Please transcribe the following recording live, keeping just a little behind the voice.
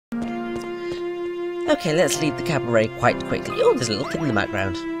Okay, let's leave the cabaret quite quickly. Oh, there's a little kid in the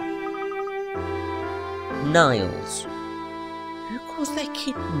background. Niles. Who calls their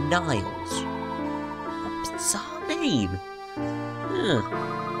kid Niles? What a bizarre name.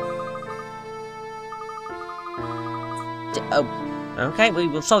 Oh, okay, we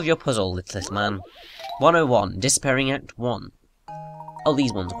will solve your puzzle, little man. 101, Disappearing Act 1. Oh,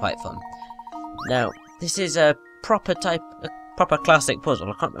 these ones are quite fun. Now, this is a proper classic puzzle.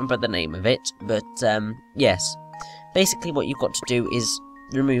 I can't remember the name of it, but, yes. Basically, what you've got to do is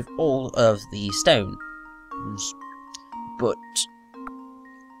remove all of the stones. But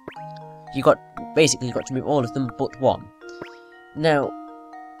you got to remove all of them but one. Now,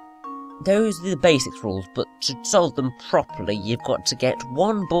 those are the basics rules, but to solve them properly, you've got to get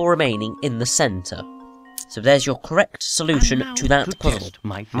one ball remaining in the centre. So there's your correct solution to that puzzle.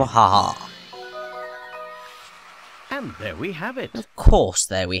 Mwahaha. And there we have it. Of course,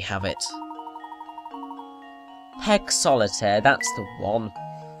 there we have it. Peg Solitaire, that's the one.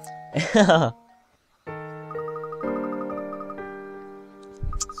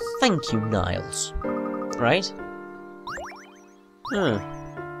 Thank you, Niles. Right?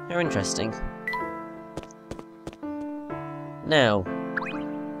 How interesting. Now,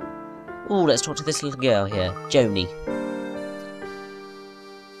 let's talk to this little girl here, Joni.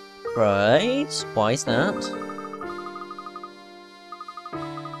 Right, why is that?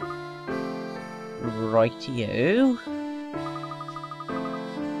 Rightio.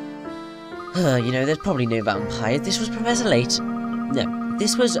 You know, there's probably no vampires. This was Professor Layton. No,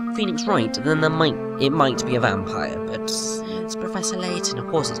 this was Phoenix Wright, and then it might be a vampire, but it's Professor Layton. Of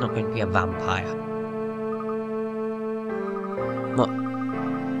course it's not going to be a vampire. What?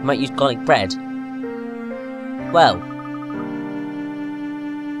 You might use garlic bread? Well,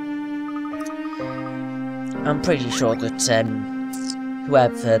 I'm pretty sure that,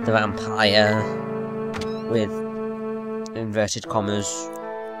 whoever the vampire, with inverted commas,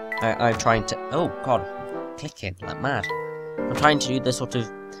 I'm trying to... Oh, God, I'm clicking like mad. I'm trying to do the sort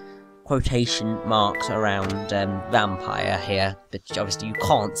of quotation marks around vampire here, but obviously you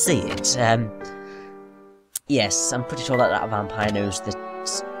can't see it. Yes, I'm pretty sure that vampire knows that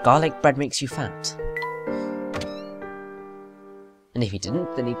garlic bread makes you fat. And if he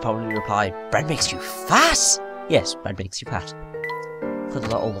didn't, then he'd probably reply, bread makes you fat? Yes, bread makes you fat. Because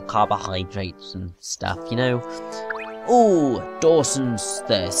of all the carbohydrates and stuff, you know. Ooh, Dawson's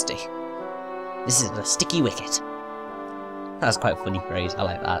thirsty. This is a sticky wicket. That's quite a funny phrase, I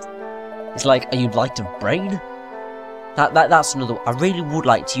like that. It's like, are you light of brain? That's another... I really would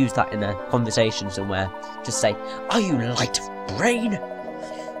like to use that in a conversation somewhere. Just say, are you light of brain?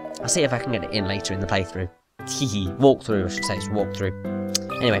 I'll see if I can get it in later in the playthrough. Walkthrough, I should say, it's walkthrough.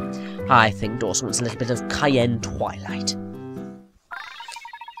 Anyway, I think Dawson wants a little bit of Cayenne Twilight.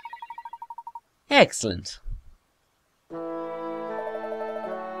 Excellent.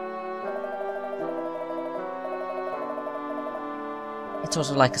 It's sort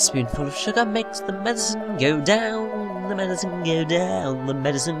of like a spoonful of sugar makes the medicine go down, the medicine go down, the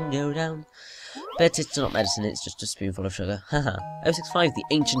medicine go down. But it's not medicine, it's just a spoonful of sugar. Haha. 065, the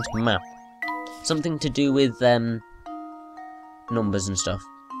ancient map. Something to do with, numbers and stuff.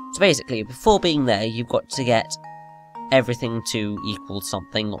 So basically, before being there, you've got to get everything to equal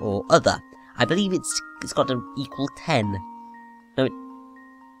something or other. I believe it's got to equal 10. No,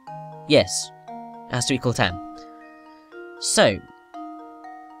 yes. It has to equal 10. So,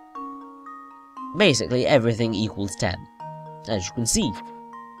 basically, everything equals 10, as you can see.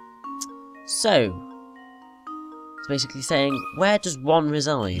 So, it's basically saying, where does 1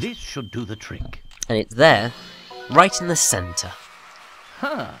 reside? This should do the trick. And it's there, right in the centre.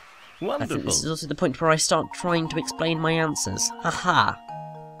 Ha! Wonderful. I think this is also the point where I start trying to explain my answers. Haha.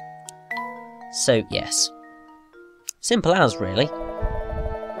 So, yes. Simple as, really.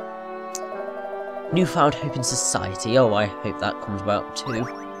 Newfound hope in society. Oh, I hope that comes about too.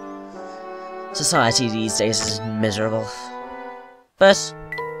 Society these days is miserable. But,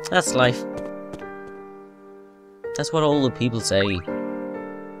 that's life. That's what all the people say.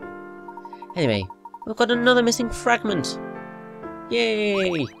 Anyway, we've got another missing fragment.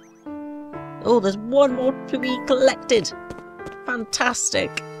 Yay! Oh, there's one more to be collected.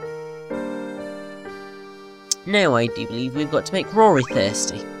 Fantastic. Now I do believe we've got to make Rory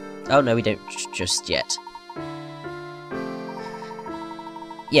thirsty. Oh no, we don't just yet.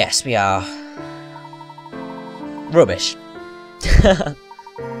 Yes, we are. Rubbish.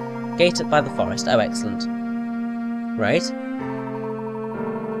 Gated by the forest. Oh, excellent. Right.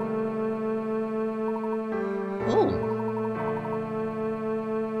 Oh.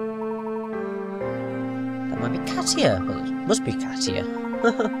 That might be Katia. Well, it must be Katia.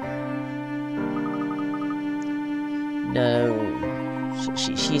 No,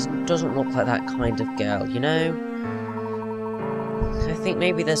 she doesn't look like that kind of girl, you know? I think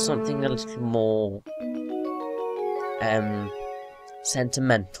maybe there's something a little more,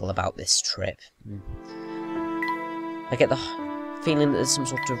 sentimental about this trip. I get the feeling that there's some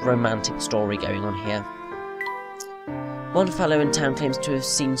sort of romantic story going on here. One fellow in town claims to have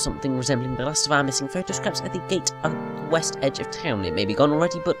seen something resembling the last of our missing photographs at the gate on the west edge of town. It may be gone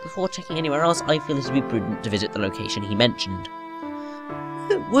already, but before checking anywhere else, I feel it would be prudent to visit the location he mentioned.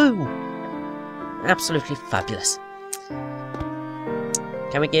 Woo! Absolutely fabulous.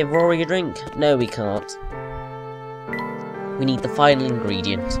 Can we give Rory a drink? No, we can't. We need the final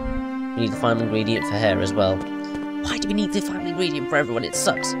ingredient. We need the final ingredient for her as well. Why do we need the final ingredient for everyone? It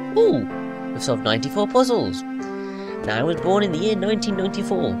sucks. Ooh! We've solved 94 puzzles. Now, I was born in the year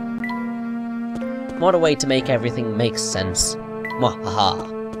 1994. What a way to make everything make sense. Mwahaha.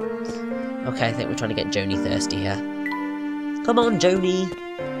 Okay, I think we're trying to get Joni thirsty here. Come on, Joni!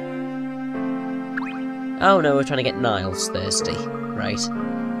 Oh no, we're trying to get Niles thirsty. Right.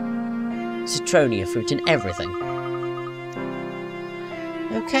 Citronia fruit in everything.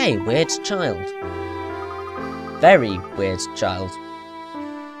 Okay, weird child. Very weird child.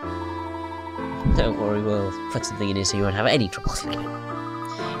 Don't worry, we'll put something in here so you won't have any trouble sleeping.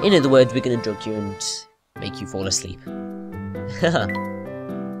 In other words, we're going to drug you and make you fall asleep.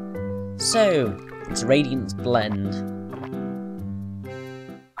 So, it's Radiance Blend.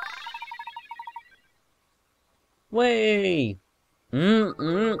 Way!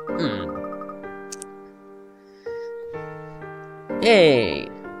 Yay!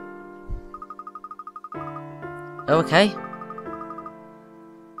 Okay.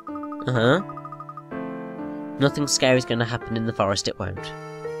 Uh-huh. Nothing scary is going to happen in the forest, it won't.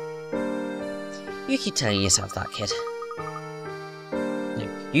 You keep telling yourself that, kid. No,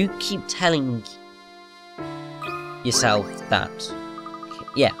 you keep telling yourself that.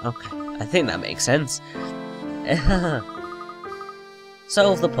 Yeah, okay. I think that makes sense.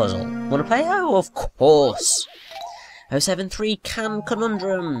 Solve the puzzle. Wanna play? Oh, of course! 073 Can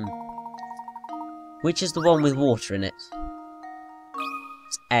Conundrum! Which is the one with water in it?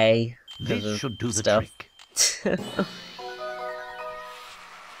 It's A. This should do the stuff. trick.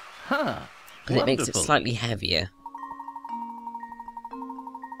 Huh. Because it makes it slightly heavier.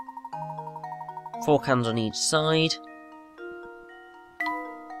 4 cans on each side.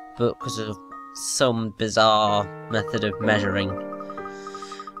 But because of some bizarre method of measuring,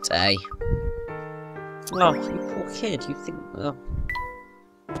 it's A. Oh, you poor kid, you think... Oh.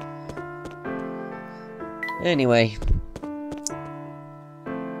 Anyway.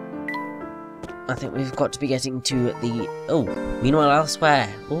 I think we've got to be getting to the... Oh, meanwhile elsewhere.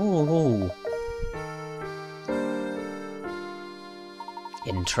 Ooh.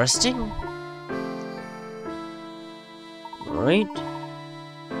 Interesting. Right.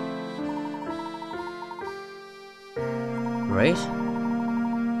 Right.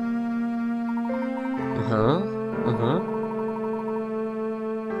 Uh-huh. Uh-huh.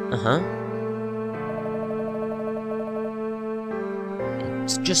 Uh-huh.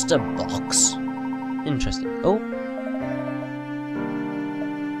 It's just a box. Interesting. Oh.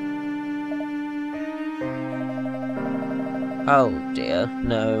 Oh dear,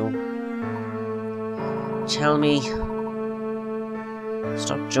 no. Tell me.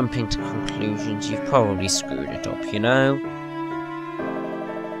 Stop jumping to conclusions. You've probably screwed it up, you know?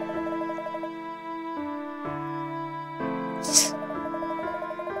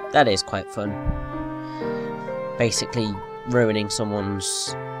 That is quite fun. Basically ruining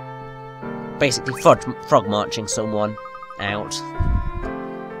someone's... Basically frog marching someone out.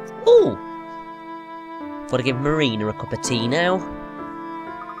 Ooh! Gotta give Marina a cup of tea now.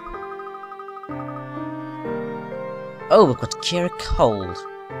 Oh, we've got to cure a cold.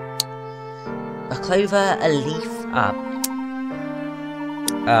 A clover, a leaf,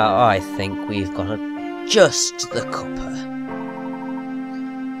 I think we've got just the cuppa.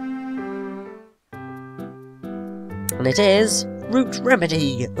 And it is root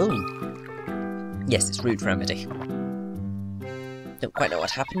remedy. Oh, yes, it's root remedy. Don't quite know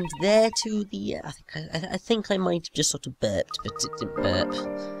what happened there to the. I think I might have just sort of burped, but it didn't burp.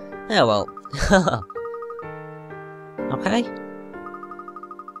 Oh well. Okay.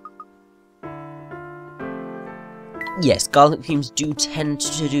 Yes, garlic fumes do tend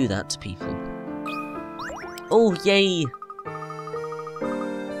to do that to people. Oh, yay!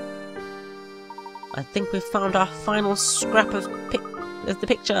 I think we've found our final scrap of the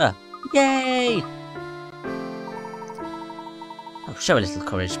picture. Yay! Oh, show a little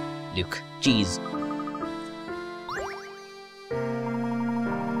courage, Luke. Jeez.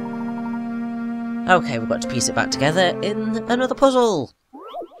 Okay, we've got to piece it back together in another puzzle.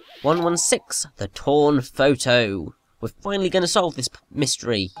 116, the torn photo. We're finally going to solve this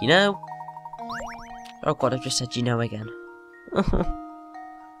mystery, you know? Oh god, I just said you know again.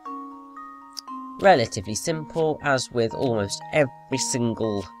 Relatively simple, as with almost every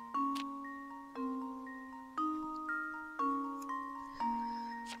single...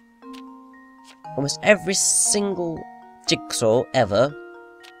 jigsaw ever.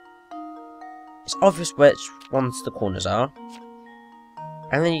 It's obvious which ones the corners are.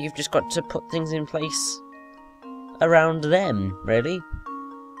 And then you've just got to put things in place around them, really.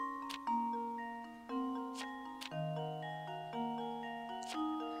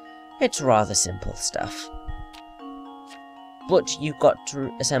 It's rather simple stuff. But you've got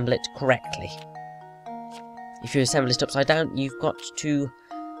to assemble it correctly. If you assemble it upside down, you've got to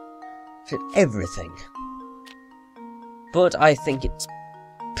flip everything. But I think it's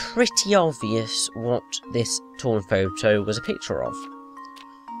pretty obvious what this torn photo was a picture of.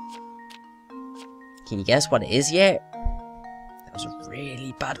 Can you guess what it is yet? That was a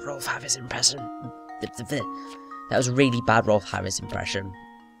really bad Rolf Harris impression. That was a really bad Rolf Harris impression.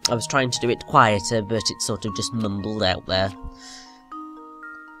 I was trying to do it quieter, but it sort of just mumbled out there.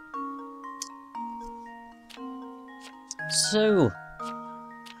 So,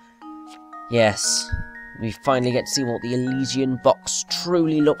 yes, we finally get to see what the Elysian Box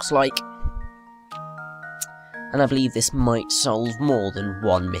truly looks like. And I believe this might solve more than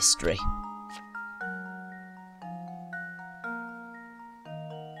one mystery.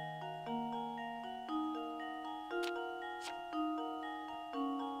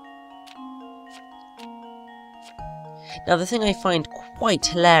 Now, the thing I find quite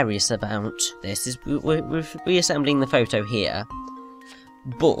hilarious about this is we're reassembling the photo here,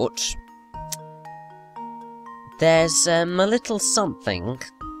 but there's a little something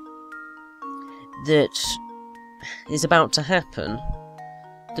that is about to happen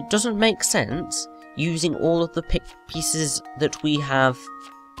that doesn't make sense using all of the pieces that we have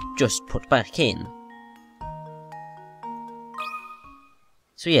just put back in.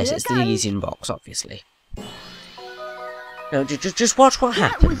 So yes, it's the Elysian Box, obviously. No, just watch what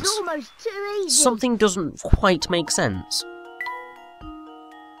happens. That was almost too easy. Something doesn't quite make sense.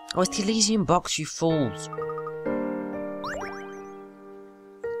 Oh, it's the Elysian Box, you fools.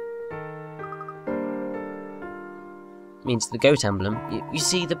 Means the goat emblem. You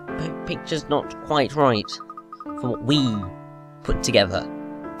see, the picture's not quite right for what we put together.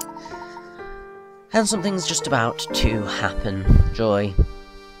 And something's just about to happen, Joy.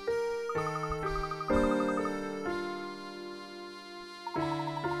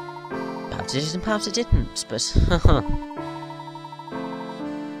 Perhaps it did and perhaps it didn't, but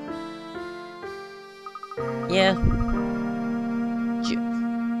yeah.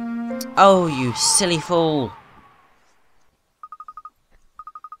 Oh, you silly fool!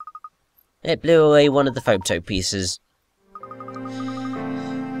 It blew away one of the photo pieces.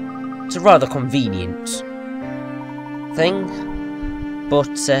 It's a rather convenient thing, but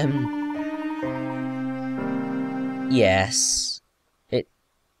yes.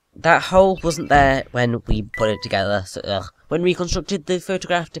 That hole wasn't there when we put it together, so when we constructed the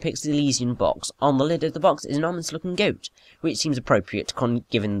photograph depicts the Elysian Box. On the lid of the box is an ominous looking goat, which seems appropriate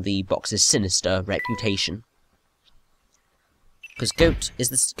given the box's sinister reputation. Because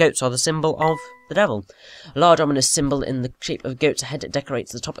goats are the symbol of the devil. A large ominous symbol in the shape of a goat's head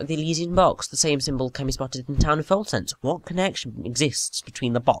decorates the top of the Elysian Box. The same symbol can be spotted in the town of Folsense. What connection exists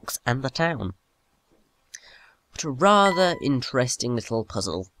between the box and the town? What a rather interesting little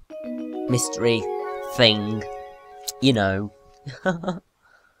puzzle. Mystery thing, you know.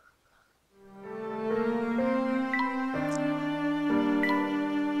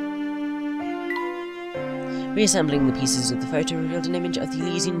 Reassembling the pieces of the photo revealed an image of the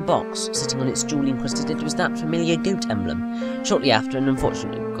Elysian Box. Sitting on its jewel-encrusted lid was that familiar goat emblem. Shortly after, an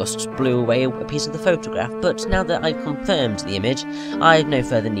unfortunate gust blew away a piece of the photograph, but now that I've confirmed the image, I've no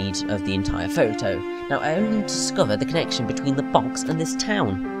further need of the entire photo. Now I only need to discover the connection between the box and this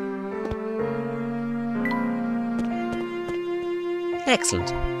town.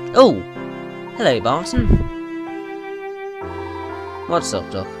 Excellent. Oh! Hello, Barton. What's up,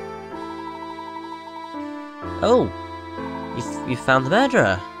 Doc? Oh! You found the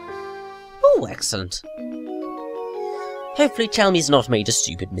murderer. Oh, excellent. Hopefully Chalmey's not made a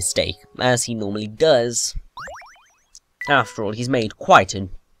stupid mistake, as he normally does. After all, he's made quite a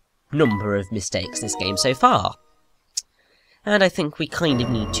number of mistakes this game so far. And I think we kind of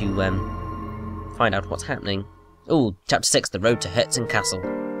need to, find out what's happening. Oh, Chapter 6, The Road to Herzen Castle.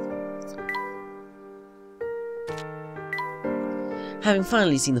 Having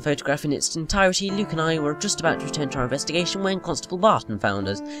finally seen the photograph in its entirety, Luke and I were just about to return to our investigation when Constable Barton found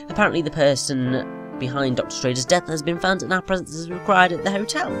us. Apparently the person behind Dr. Schrader's death has been found and our presence is required at the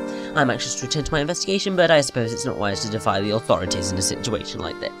hotel. I'm anxious to return to my investigation, but I suppose it's not wise to defy the authorities in a situation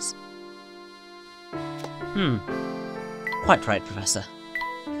like this. Quite right, Professor.